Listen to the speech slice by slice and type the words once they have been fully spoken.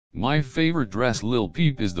My favorite dress Lil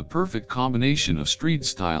Peep is the perfect combination of street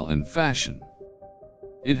style and fashion.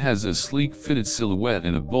 It has a sleek fitted silhouette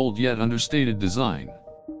and a bold yet understated design.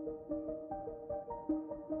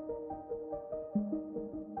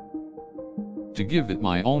 To give it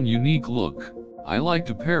my own unique look, I like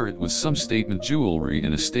to pair it with some statement jewelry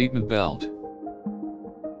and a statement belt.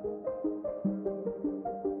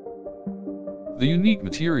 The unique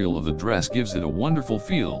material of the dress gives it a wonderful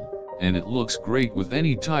feel, and it looks great with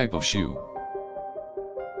any type of shoe.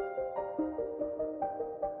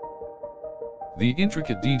 The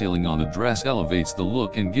intricate detailing on the dress elevates the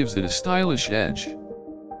look and gives it a stylish edge.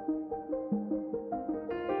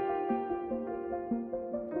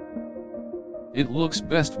 It looks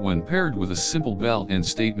best when paired with a simple belt and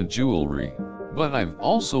statement jewelry, but I've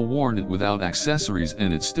also worn it without accessories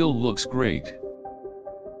and it still looks great.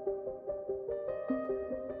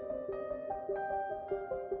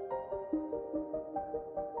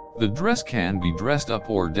 The dress can be dressed up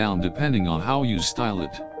or down depending on how you style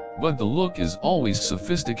it, but the look is always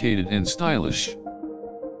sophisticated and stylish.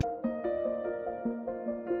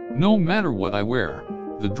 No matter what I wear,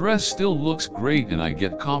 the dress still looks great and I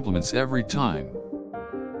get compliments every time.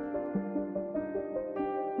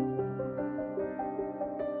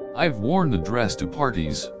 I've worn the dress to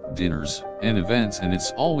parties, dinners, and events and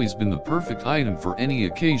it's always been the perfect item for any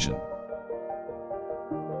occasion.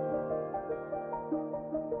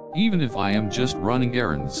 Even if I am just running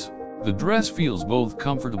errands, the dress feels both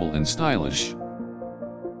comfortable and stylish.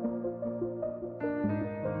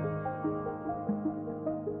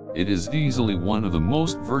 It is easily one of the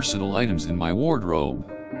most versatile items in my wardrobe.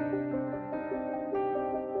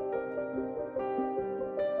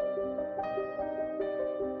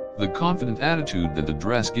 The confident attitude that the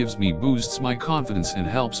dress gives me boosts my confidence and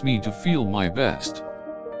helps me to feel my best.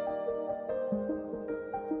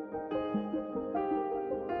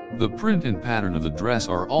 The print and pattern of the dress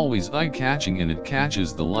are always eye-catching and it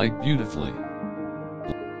catches the light beautifully.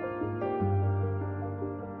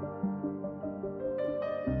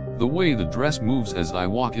 The way the dress moves as I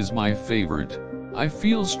walk is my favorite. I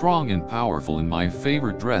feel strong and powerful in my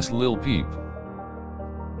favorite dress Lil Peep.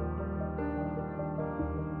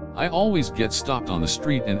 I always get stopped on the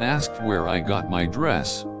street and asked where I got my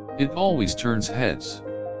dress. It always turns heads.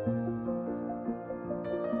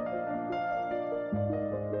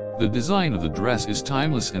 The design of the dress is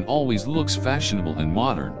timeless and always looks fashionable and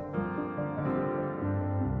modern.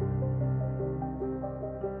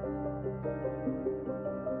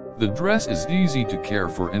 The dress is easy to care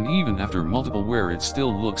for and even after multiple wear it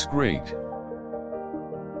still looks great.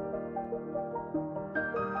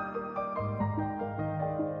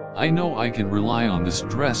 I know I can rely on this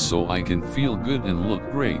dress so I can feel good and look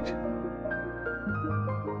great.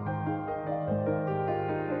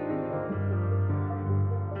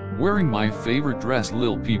 Wearing my favorite dress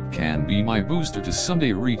Lil Peep can be my booster to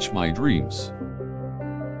someday reach my dreams.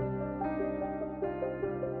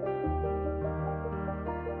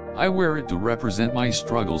 I wear it to represent my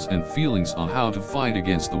struggles and feelings on how to fight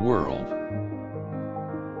against the world.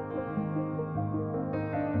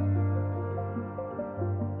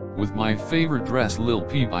 With my favorite dress Lil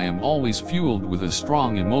Peep I am always fueled with a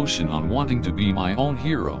strong emotion on wanting to be my own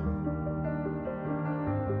hero.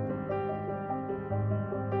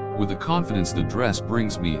 With the confidence the dress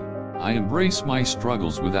brings me, I embrace my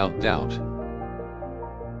struggles without doubt.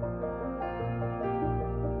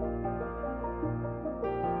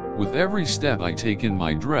 With every step I take in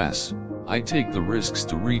my dress, I take the risks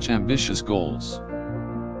to reach ambitious goals.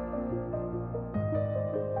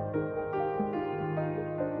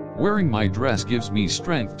 Wearing my dress gives me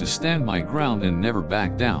strength to stand my ground and never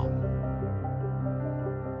back down.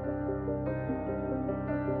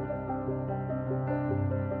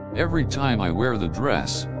 Every time I wear the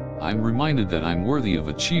dress, I'm reminded that I'm worthy of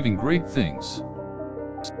achieving great things.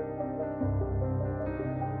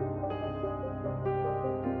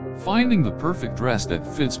 Finding the perfect dress that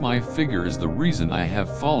fits my figure is the reason I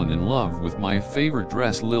have fallen in love with my favorite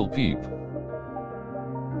dress Lil Peep.